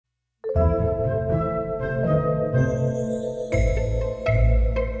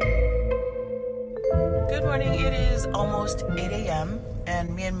almost 8 a.m.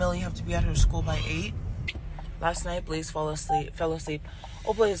 and me and Millie have to be at her school by 8. Last night, Blaze fell asleep.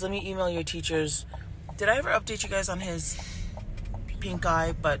 Oh, Blaze, let me email your teachers. Did I ever update you guys on his pink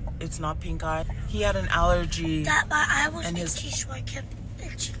eye? But it's not pink eye. He had an allergy. That my eye was itchy, so I kept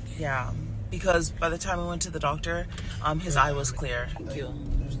itching. Yeah, because by the time we went to the doctor, his eye was clear. Thank you.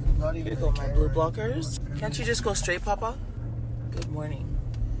 Here go my blue blockers. Can't you just go straight, Papa? Good morning.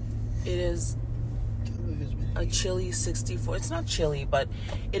 It is a chilly 64. It's not chilly, but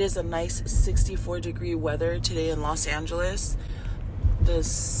it is a nice 64-degree weather today in Los Angeles. The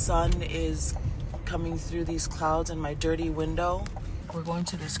sun is coming through these clouds in my dirty window. We're going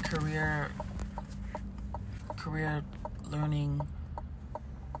to this career learning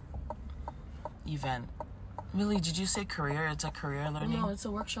event. Really, did you say career? It's a career learning? No, it's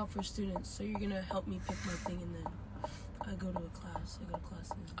a workshop for students. So you're gonna help me pick my thing, and then I go to a class. I go to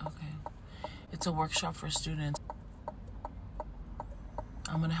classes. Okay. It's a workshop for students.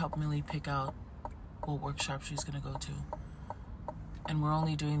 I'm gonna help Millie pick out what workshop she's gonna go to. And we're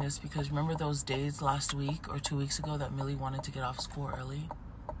only doing this because remember those days last week or 2 weeks ago that Millie wanted to get off school early?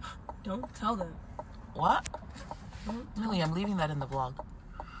 Don't tell them. What? Millie, I'm leaving that in the vlog.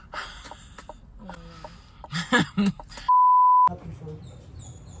 Puppy food.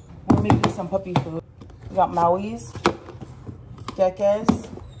 I'm gonna make you some puppy food. We got Maui's, Gekes.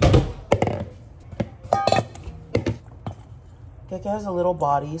 Geke has a little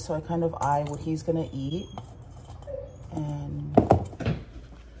body, so I kind of eye what he's gonna eat. And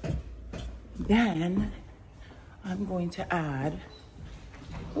then I'm going to add,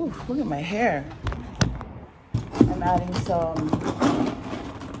 ooh, look at my hair. I'm adding some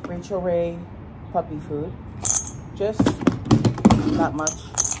Rachel Ray puppy food. Just that much.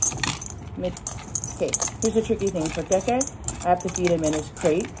 Okay, here's the tricky thing. For Geke, I have to feed him in his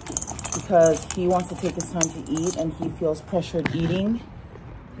crate because he wants to take his time to eat and he feels pressured eating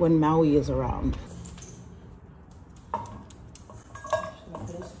when Maui is around. Just gonna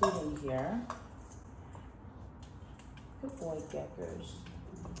put his food in here. Good boy, Geckers.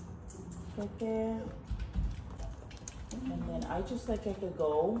 Geke. And then I just let Geke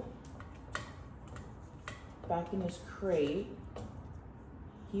go back in his crate.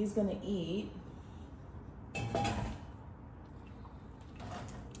 He's gonna eat. There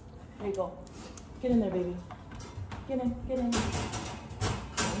you go. Get in there, baby. Get in, get in.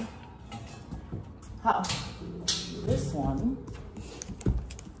 Okay. This one.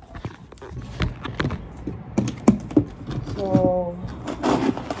 So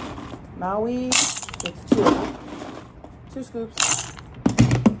Maui gets two scoops.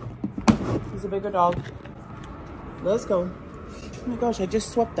 He's a bigger dog. Let's go. Oh my gosh, I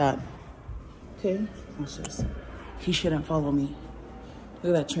just swept that. Okay, watch this. He shouldn't follow me.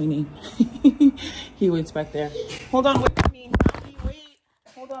 Look at that training. He waits back there. Hold on, wait for me. Maui, wait.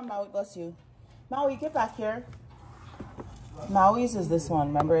 Hold on, Maui, bless you. Maui, get back here. Maui's is this one.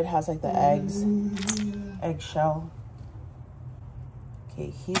 Remember, it has like the eggs, eggshell.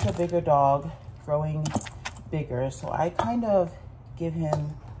 Okay, he's a bigger dog, growing bigger. So I kind of give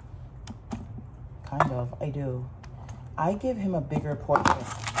him, I give him a bigger portion,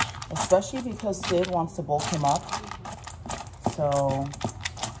 especially because Sid wants to bulk him up. So,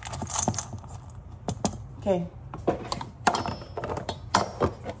 okay.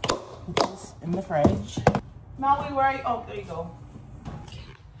 Put this in the fridge. Maui, where are you? Oh, there you go.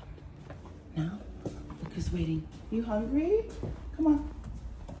 Now, look who's waiting. You hungry? Come on.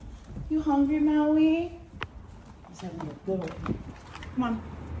 You hungry, Maui? He's having a good one. Come on.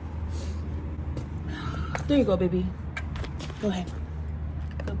 There you go, baby. Go ahead.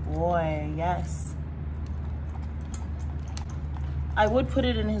 Good boy, yes. I would put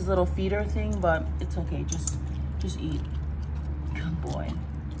it in his little feeder thing, but it's okay. Just eat. Good boy.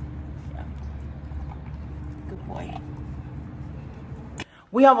 Yeah. Good boy.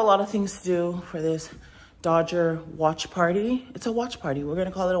 We have a lot of things to do for this Dodger watch party. It's a watch party. We're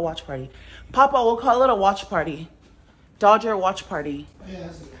gonna call it a watch party. Papa, we'll call it a watch party. Dodger watch party.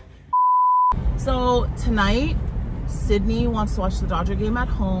 So tonight, Sydney wants to watch the Dodger game at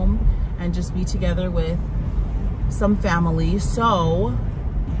home and just be together with some family. So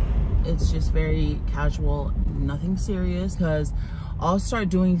it's just very casual, nothing serious, because I'll start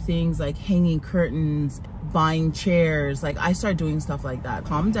doing things like hanging curtains, buying chairs. Like I start doing stuff like that.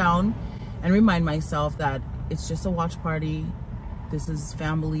 Calm down and remind myself that it's just a watch party. This is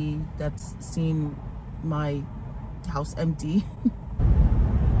family that's seen my house empty.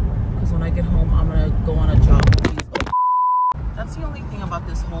 Because when I get home, I'm gonna go on a jog with these. Oh. That's the only thing about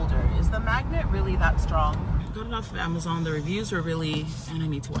this holder. Is the magnet really that strong? I got it off of Amazon. The reviews were really, and I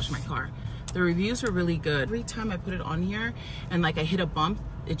need to wash my car. The reviews were really good. Every time I put it on here and like I hit a bump,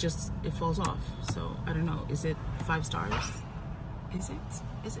 it falls off. So I don't know, is it 5 stars? Is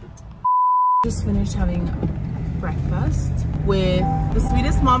it? Just finished having breakfast with the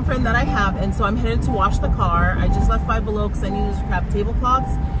sweetest mom friend that I have, and so I'm headed to wash the car. I just left Five Below because I needed to grab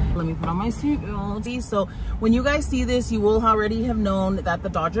tablecloths. Let me put on my seatbelt. So when you guys see this, you will already have known that the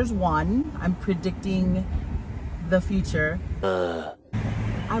Dodgers won. I'm predicting the future.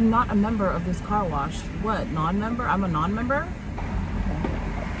 I'm not a member of this car wash. What, non-member? I'm a non-member?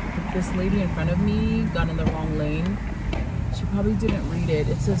 Okay. This lady in front of me got in the wrong lane. She probably didn't read it.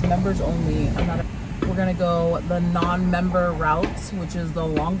 It says members only. We're gonna go the non-member route, which is the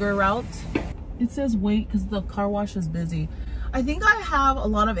longer route. It says wait because the car wash is busy. I think I have a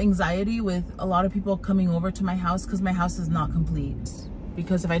lot of anxiety with a lot of people coming over to my house because my house is not complete.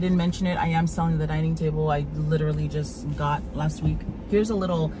 Because if I didn't mention it, I am selling the dining table I literally just got last week. Here's a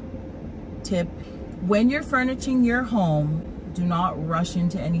little tip. When you're furnishing your home, do not rush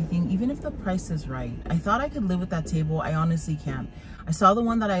into anything, even if the price is right. I thought I could live with that table. I honestly can't. I saw the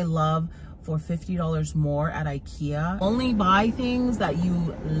one that I love for $50 more at IKEA. Only buy things that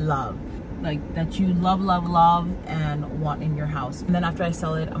you love, like that you love and want in your house. And then after I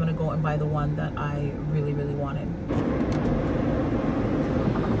sell it, I'm gonna go and buy the one that I really wanted.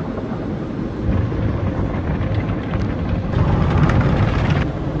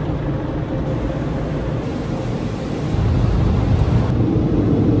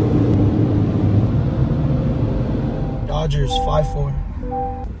 Dodgers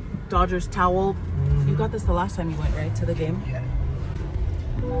 5-4. Dodgers towel. You got this the last time you went, right, to the game? Yeah.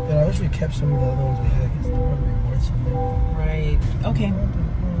 But I wish we kept some of the other ones we had because they're probably worth something. Right. Okay.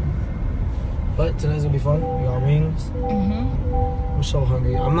 But tonight's gonna be fun. We got wings. I'm so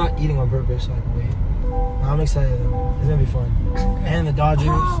hungry. I'm not eating on purpose so I can wait. I'm excited though. It's gonna be fun. Okay. And the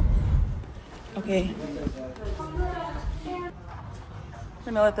Dodgers. Okay.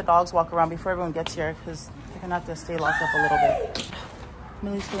 I'm gonna let the dogs walk around before everyone gets here because they're gonna have to stay locked up a little bit.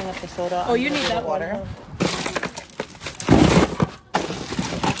 Millie's filling up the soda. Oh, you need that water.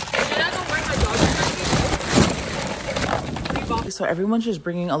 So everyone's just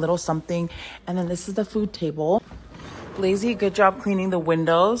bringing a little something, and then this is the food table. Blazy, good job cleaning the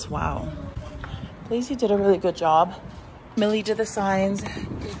windows. Wow. Blazy did a really good job. Millie did the signs.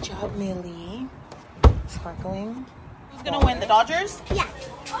 Good job, Millie. Sparkling. Who's gonna win? The Dodgers? Yeah.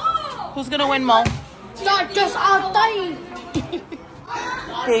 Who's gonna win, Mo? Dodgers all day.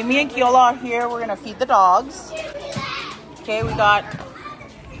 Okay, me and Kiola are here. We're gonna feed the dogs. Okay, we got.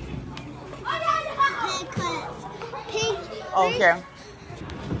 Oh, here.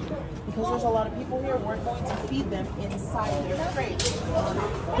 Because there's a lot of people here, we're going to feed them inside their crate.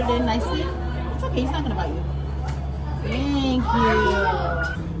 Put it in nicely. It's okay, he's not gonna bite you. Thank you.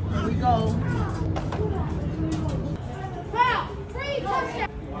 Here we go.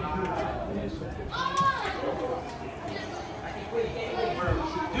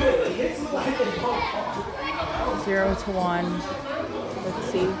 Zero to 1.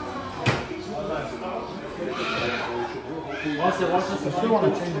 Let's see. I still want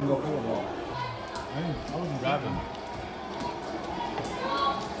to change and go forward. I wasn't driving.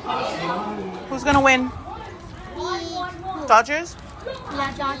 Who's gonna win? Dodgers?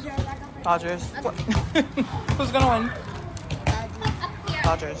 Yeah, Dodgers. Dodgers. Who's gonna win?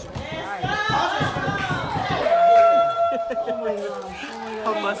 Dodgers.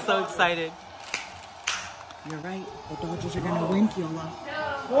 Homa's so excited. You're right. The Dodgers are gonna win, Kiola.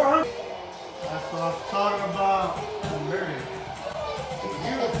 That's what I'm talking about.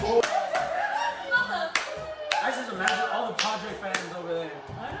 Beautiful. I just imagine all the Padre fans over there.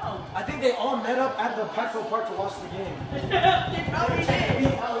 I know. I think they all met up at the Petco Park to watch the game. They probably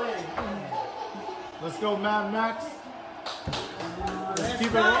did. Let's go, Mad Max. Let's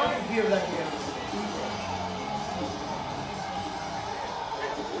keep it rolling.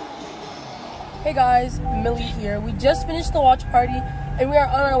 Hey guys, Millie here. We just finished the watch party and we are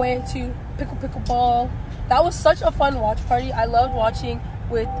on our way to pickleball. That was such a fun watch party. I loved watching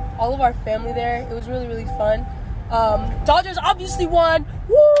with all of our family there. It was really fun. Dodgers obviously won.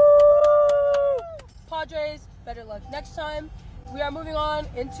 Woo! Padres, better luck next time. We are moving on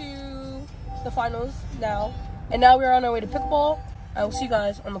into the finals now. And now we are on our way to pickleball. I will see you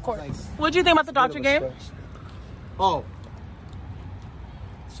guys on the court. What do you think about the Dodger game? Oh.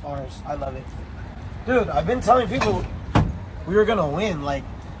 Stars. I love it. Dude, I've been telling people we were gonna win. Like,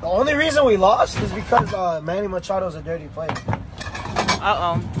 the only reason we lost is because Manny Machado's a dirty player.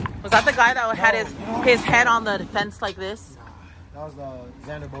 Uh-oh. Was that the guy that had his head on the fence like this? That was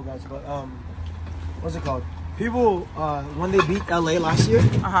Xander Bogaerts, but what's it called? People, when they beat LA last year,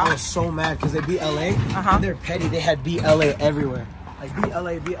 I was so mad because they beat LA. And they're petty. They had beat LA everywhere. Like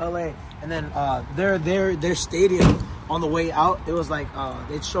beat LA. And then their stadium on the way out, it was like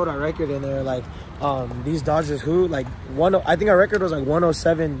they showed our record and they were like, these Dodgers who like I think our record was like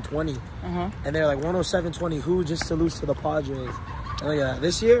 107-20. And they're like 107-20 who just to lose to the Padres. And look at that.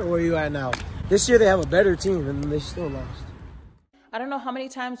 This year, where are you at now? This year they have a better team and they still lost. I don't know how many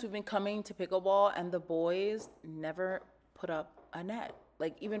times we've been coming to pickleball and the boys never put up a net,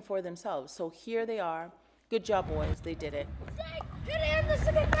 like even for themselves. So here they are. Good job, boys. They did it.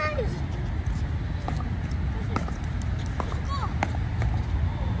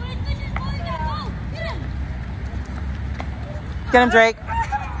 Get him, Drake.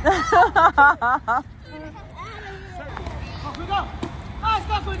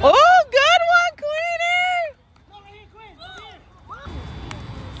 Oh, good one, Queenie.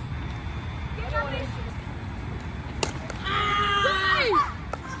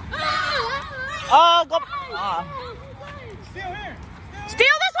 Oh, go.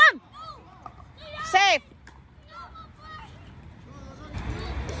 Steal this one. Safe.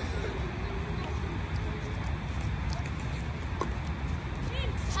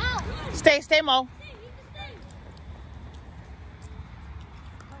 Stay, Mo.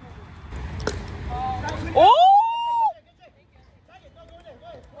 Oh!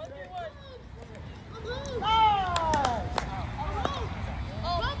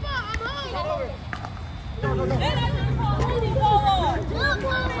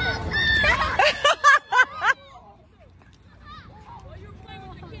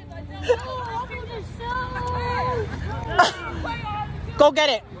 Go get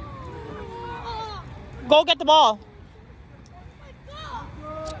it. Go get the ball.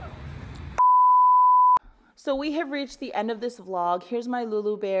 So we have reached the end of this vlog. Here's my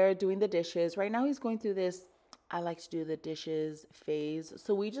Lulu bear doing the dishes. Right now he's going through this I like to do the dishes phase.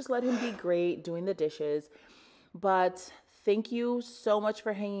 So we just let him be great doing the dishes. But thank you so much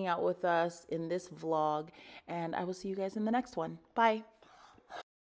for hanging out with us in this vlog. And I will see you guys in the next one. Bye.